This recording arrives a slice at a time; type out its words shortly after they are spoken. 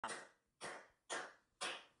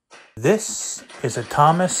This is a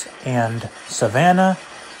Thomas and Savannah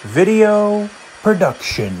video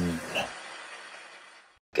production.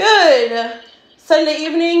 Good Sunday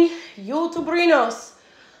evening, YouTuberinos.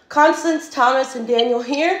 Constance, Thomas, and Daniel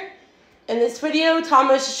here. In this video,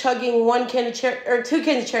 Thomas is chugging 2 cans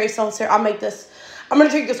of cherry seltzer. I'll make this. I'm gonna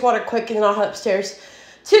drink this water quick and then I'll head upstairs.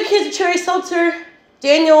 2 cans of cherry seltzer.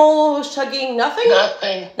 Daniel was chugging nothing,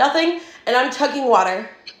 and I'm chugging water.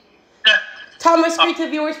 Thomas, greet the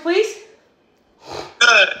viewers, please.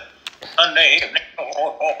 Good Sunday evening.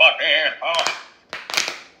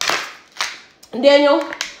 Daniel.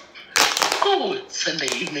 Good Sunday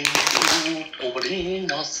evening.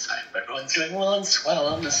 Everyone's doing well and swell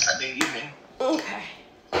on this Sunday evening. Okay.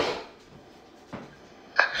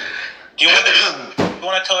 Do you want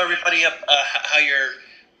to tell everybody how your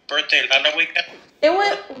birthday on the weekend? It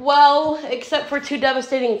went well, except for 2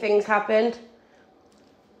 devastating things happened.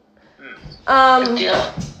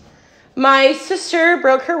 Yeah. My sister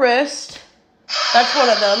broke her wrist. That's one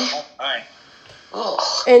of them. Oh, hi.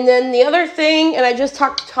 Oh. And then the other thing, and I just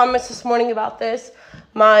talked to Thomas this morning about this,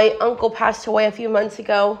 my uncle passed away a few months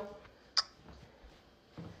ago.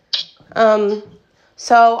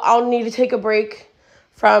 So I'll need to take a break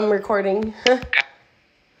from recording.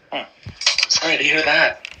 Sorry to hear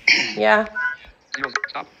that. Yeah.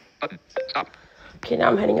 Stop. Button. Stop. Okay, now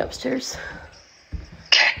I'm heading upstairs.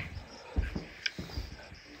 Okay.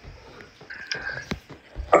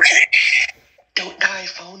 Okay. Don't die,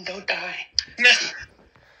 phone. Don't die.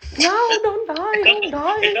 No, don't die, don't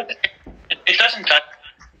die. It doesn't die.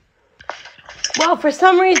 Well, for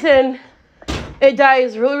some reason, it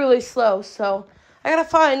dies really, really slow, so I gotta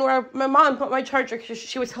find where my mom put my charger because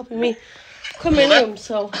she was helping me clean my room,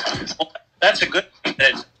 so. Well, that's a good thing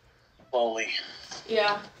that it's slowly.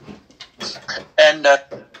 Yeah. And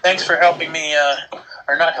thanks for helping me,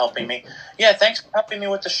 or not helping me. Yeah, thanks for helping me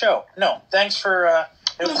with the show. No, thanks for,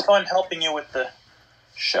 it was fun helping you with the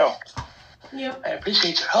show. Yep. I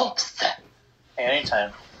appreciate your help. Hey,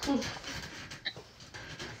 anytime.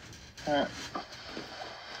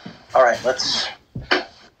 All right, let's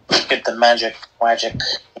get the magic.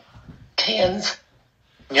 Cans.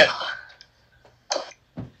 Yep.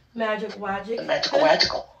 Magical. The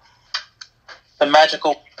magical. The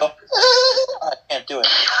magical. Oh, I can't do it.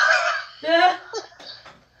 Yeah.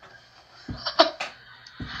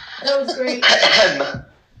 That was great.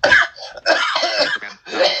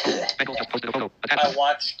 I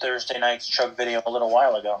watched Thursday night's Chug video a little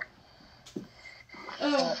while ago.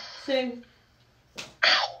 Oh, same.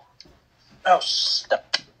 Oh,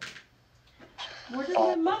 stop. Where did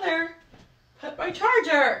my mother put my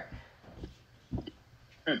charger?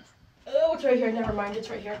 Oh, it's right here. Never mind. It's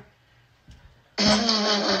right here.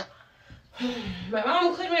 My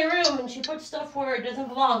mom cleaned my room and she put stuff where it doesn't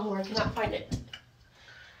belong, where I cannot find it.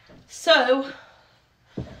 So,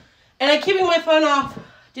 and I'm keeping my phone off.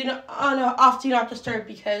 Do not disturb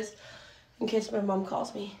because in case my mom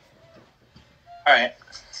calls me. All right.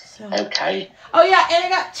 So. Okay. Oh yeah, and I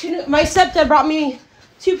got my stepdad brought me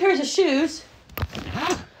 2 pairs of shoes.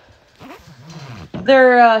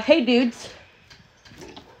 They're Hey Dudes.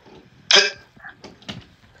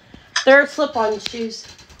 They're slip-on shoes.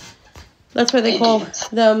 That's what they call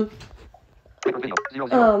them.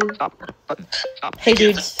 Stop. Button. Stop. Hey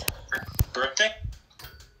Dudes. Birthday?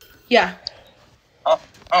 Yeah. Oh,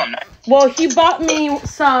 nice. Well, he bought me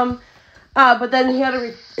some, but then he had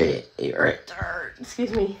to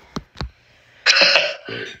excuse me.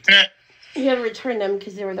 He had to return them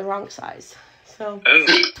because they were the wrong size. So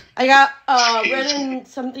Ooh. I got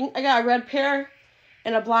I got a red pair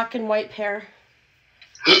and a black and white pair.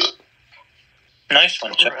 Nice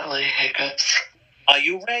one, sir. Really, hiccups. Are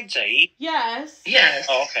you ready? Yes. Yes.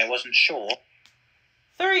 Oh, okay. I wasn't sure.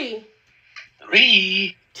 3,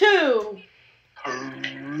 3, 2,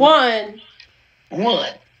 1.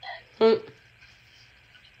 1.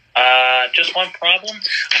 Just one problem.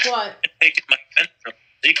 What? I'm taking my pencil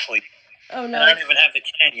deeply. Oh And no. I don't even have the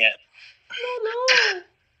can yet. No.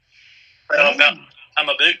 But I'm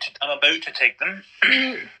about to take them.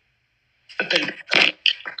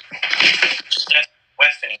 Steph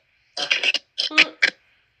Weston.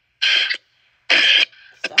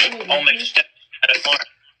 I'll make Steph at a farm.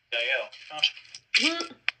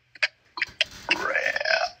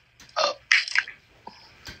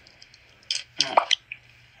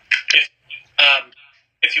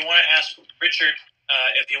 If you want to ask Richard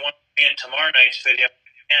if you want to be in tomorrow night's video,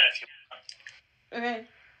 you can if you want. Okay.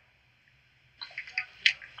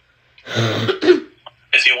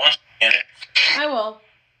 If you want to be in it. I will.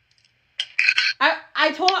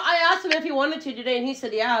 I asked him if he wanted to today, and he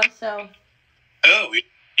said yeah. So. Oh,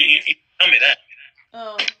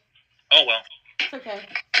 Okay.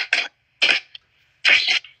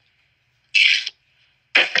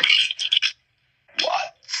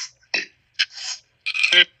 What?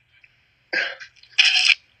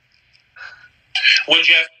 What'd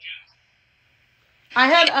you have? I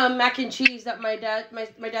had mac and cheese that my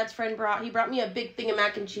dad's friend brought. He brought me a big thing of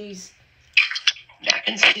mac and cheese. Mac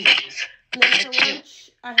and cheese. And then for lunch,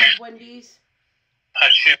 I had Wendy's.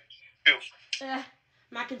 Achoo.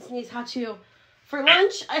 Mac and sneeze, hachu. For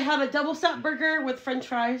lunch, I had a double stack burger with French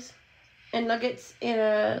fries and nuggets and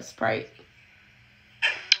a Sprite.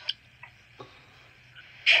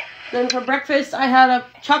 Then for breakfast, I had a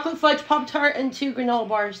chocolate fudge Pop-Tart and 2 granola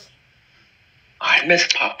bars. I miss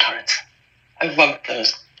Pop-Tarts. I love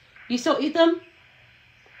those. You still eat them?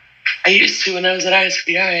 I used to when I was at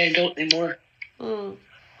ISBI. I don't anymore. Mm.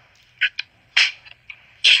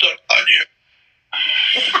 Stuck on you.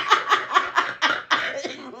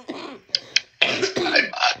 I'm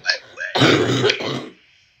on my way.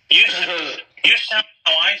 You sound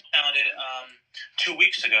how I sounded 2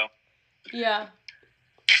 weeks ago. Yeah.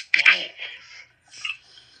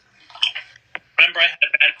 Remember I had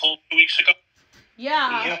a bad cold 2 weeks ago?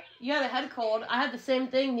 Yeah. Yep. You had a head cold. I had the same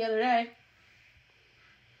thing the other day.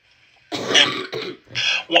 Like,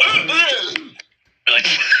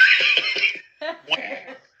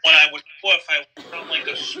 when I would woof, I would sound like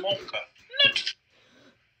a smoker.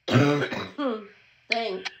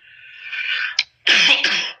 Dang.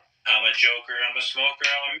 I'm a joker, I'm a smoker,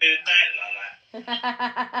 I'm a midnight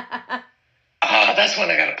lala. That's one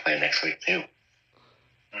I gotta play next week too.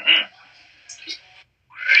 Mm-hmm.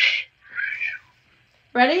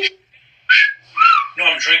 Ready? No,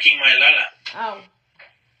 I'm drinking my lala. Oh.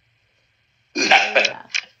 I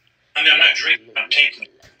mean, I'm not drinking, I'm taking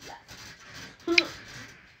it.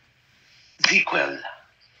 Sequel.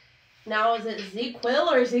 Now is it Z-Quill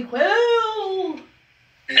or Z-Quill?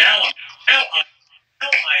 Now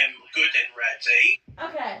I am good and ready.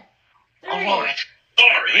 Okay. All right.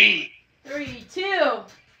 Sorry. 3, 2,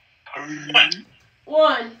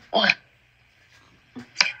 One. 1.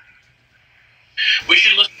 We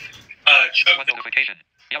should listen Chug One notification.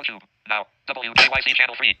 YouTube. Now. WKYC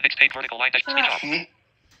channel 3. Mixtape vertical line dash speech off. I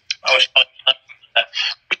was telling that.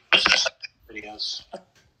 Listen to some videos.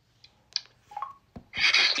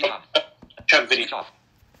 Speech on. Chug video. Speech off.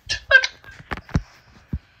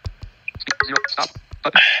 Zero. Stop.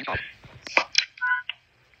 Button. Speech off.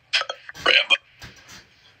 Rambo.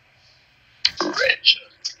 Rich.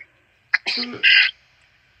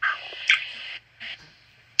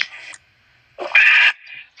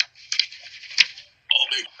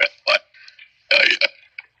 Holy crap. What? Oh, yeah.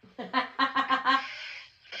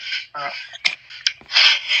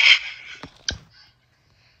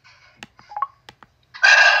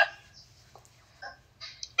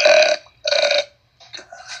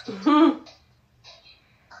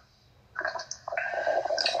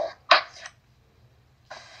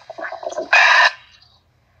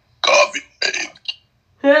 Coffee.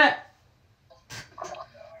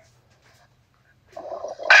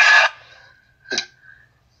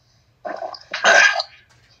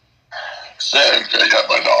 Santa, yeah,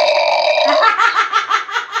 my dog.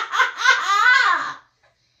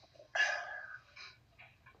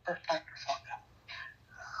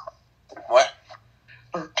 What?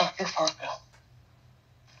 Dr. Fargo.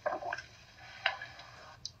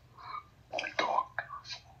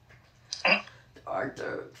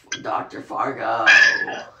 Dr. Fargo.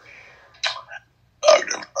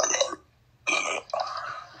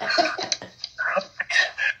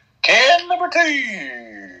 Can number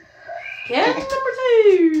 2. Can number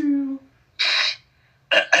 2.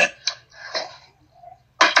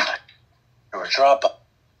 Your drop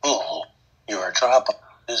full. Your drop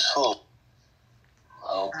is full.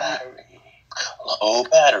 Low battery. Low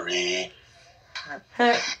battery.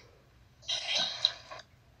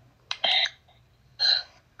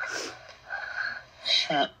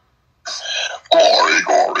 Gory,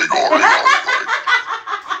 gory, gory.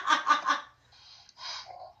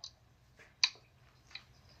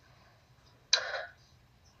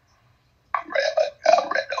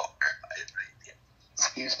 Red oak.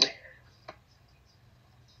 Excuse me.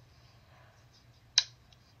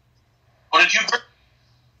 What did you bring?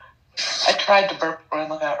 I tried to burp when I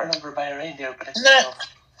got run over by a reindeer, but it's Nah.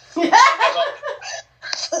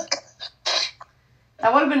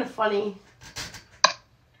 That would have been funny.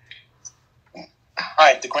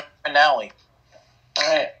 Alright, the grand finale.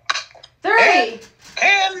 alright. 3,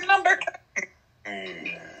 Can number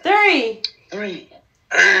 3, 3,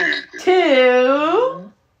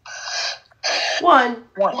 2, 1.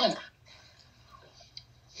 1.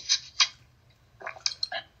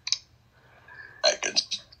 I can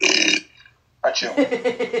see. Jew.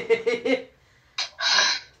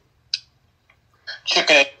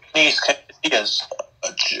 Chicken and knees quesadillas. A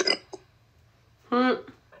Jew.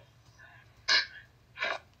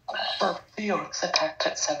 The orcs attacked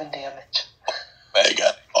at 7 damage.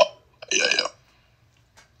 Mega. Oh, yeah.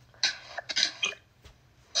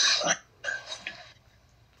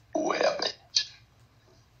 Damage.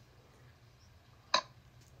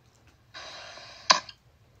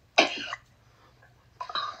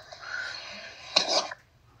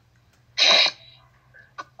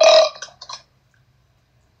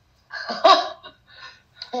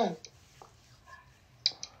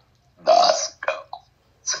 Let's go.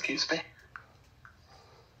 Excuse me.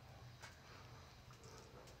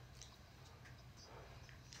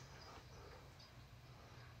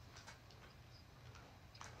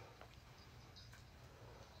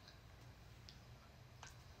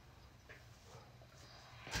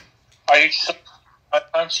 Are you still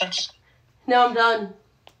nonsense? No, I'm done.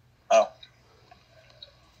 Oh.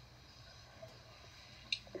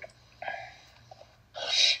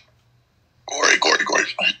 Gory.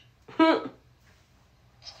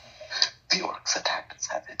 The orcs attacked at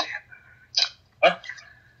 7 damage. What?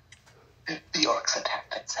 The orcs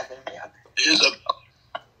attacked at 7 damage. Is a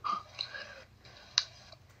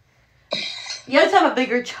You have to have a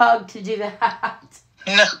bigger chug to do that.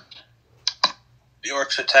 no. The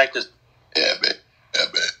orcs attacked us. Yeah, man.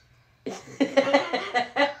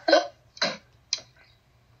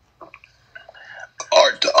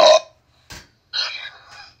 Art to art.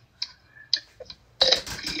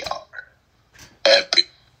 Epic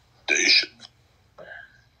Station.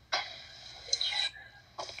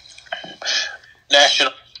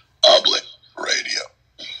 National Public Radio.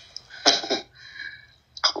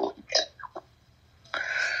 Cool.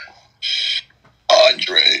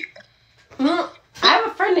 Andre I have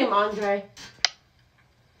a friend named Andre.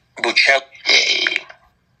 Buchelli.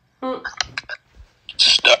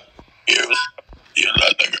 Stop. You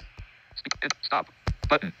leather. Stop.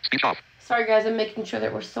 Button. Speech off. Sorry, guys, I'm making sure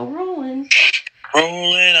that we're still rolling.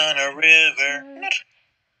 Rolling on a river.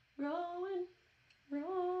 Rolling.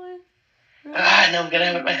 No, get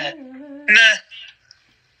out of my head. Nah.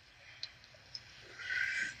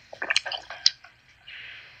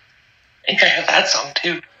 I think I have that song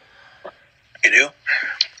too. You do?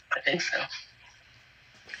 I think so.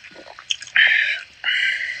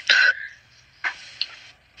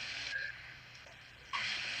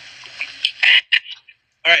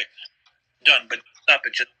 Alright. Done, but stop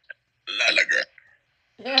it. Just Lalager.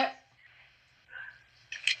 Yeah.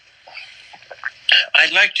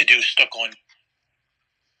 I'd like to do Stuck on.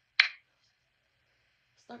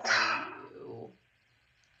 Stuck on you.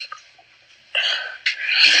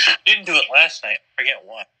 Didn't do it last night. I forget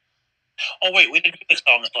why. Oh, wait, we didn't do the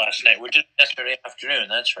songs last night. We're just yesterday afternoon.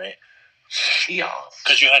 That's right. Yeah.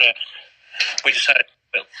 Because we decided,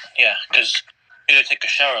 yeah, because we had to take a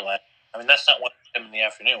shower last. I mean, that's not 1 p.m. in the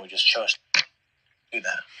afternoon. We just chose to do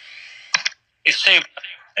that. It saved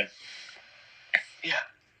time. Yeah.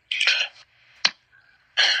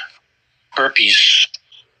 Burpees.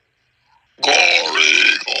 Gory.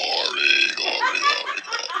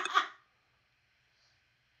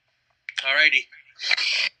 Alrighty.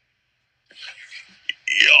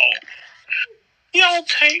 Y'all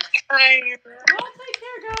take care. Well, take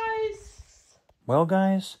care, guys. Well,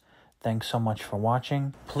 guys, thanks so much for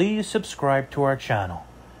watching. Please subscribe to our channel,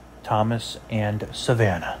 Thomas and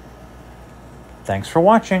Savannah. Thanks for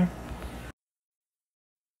watching.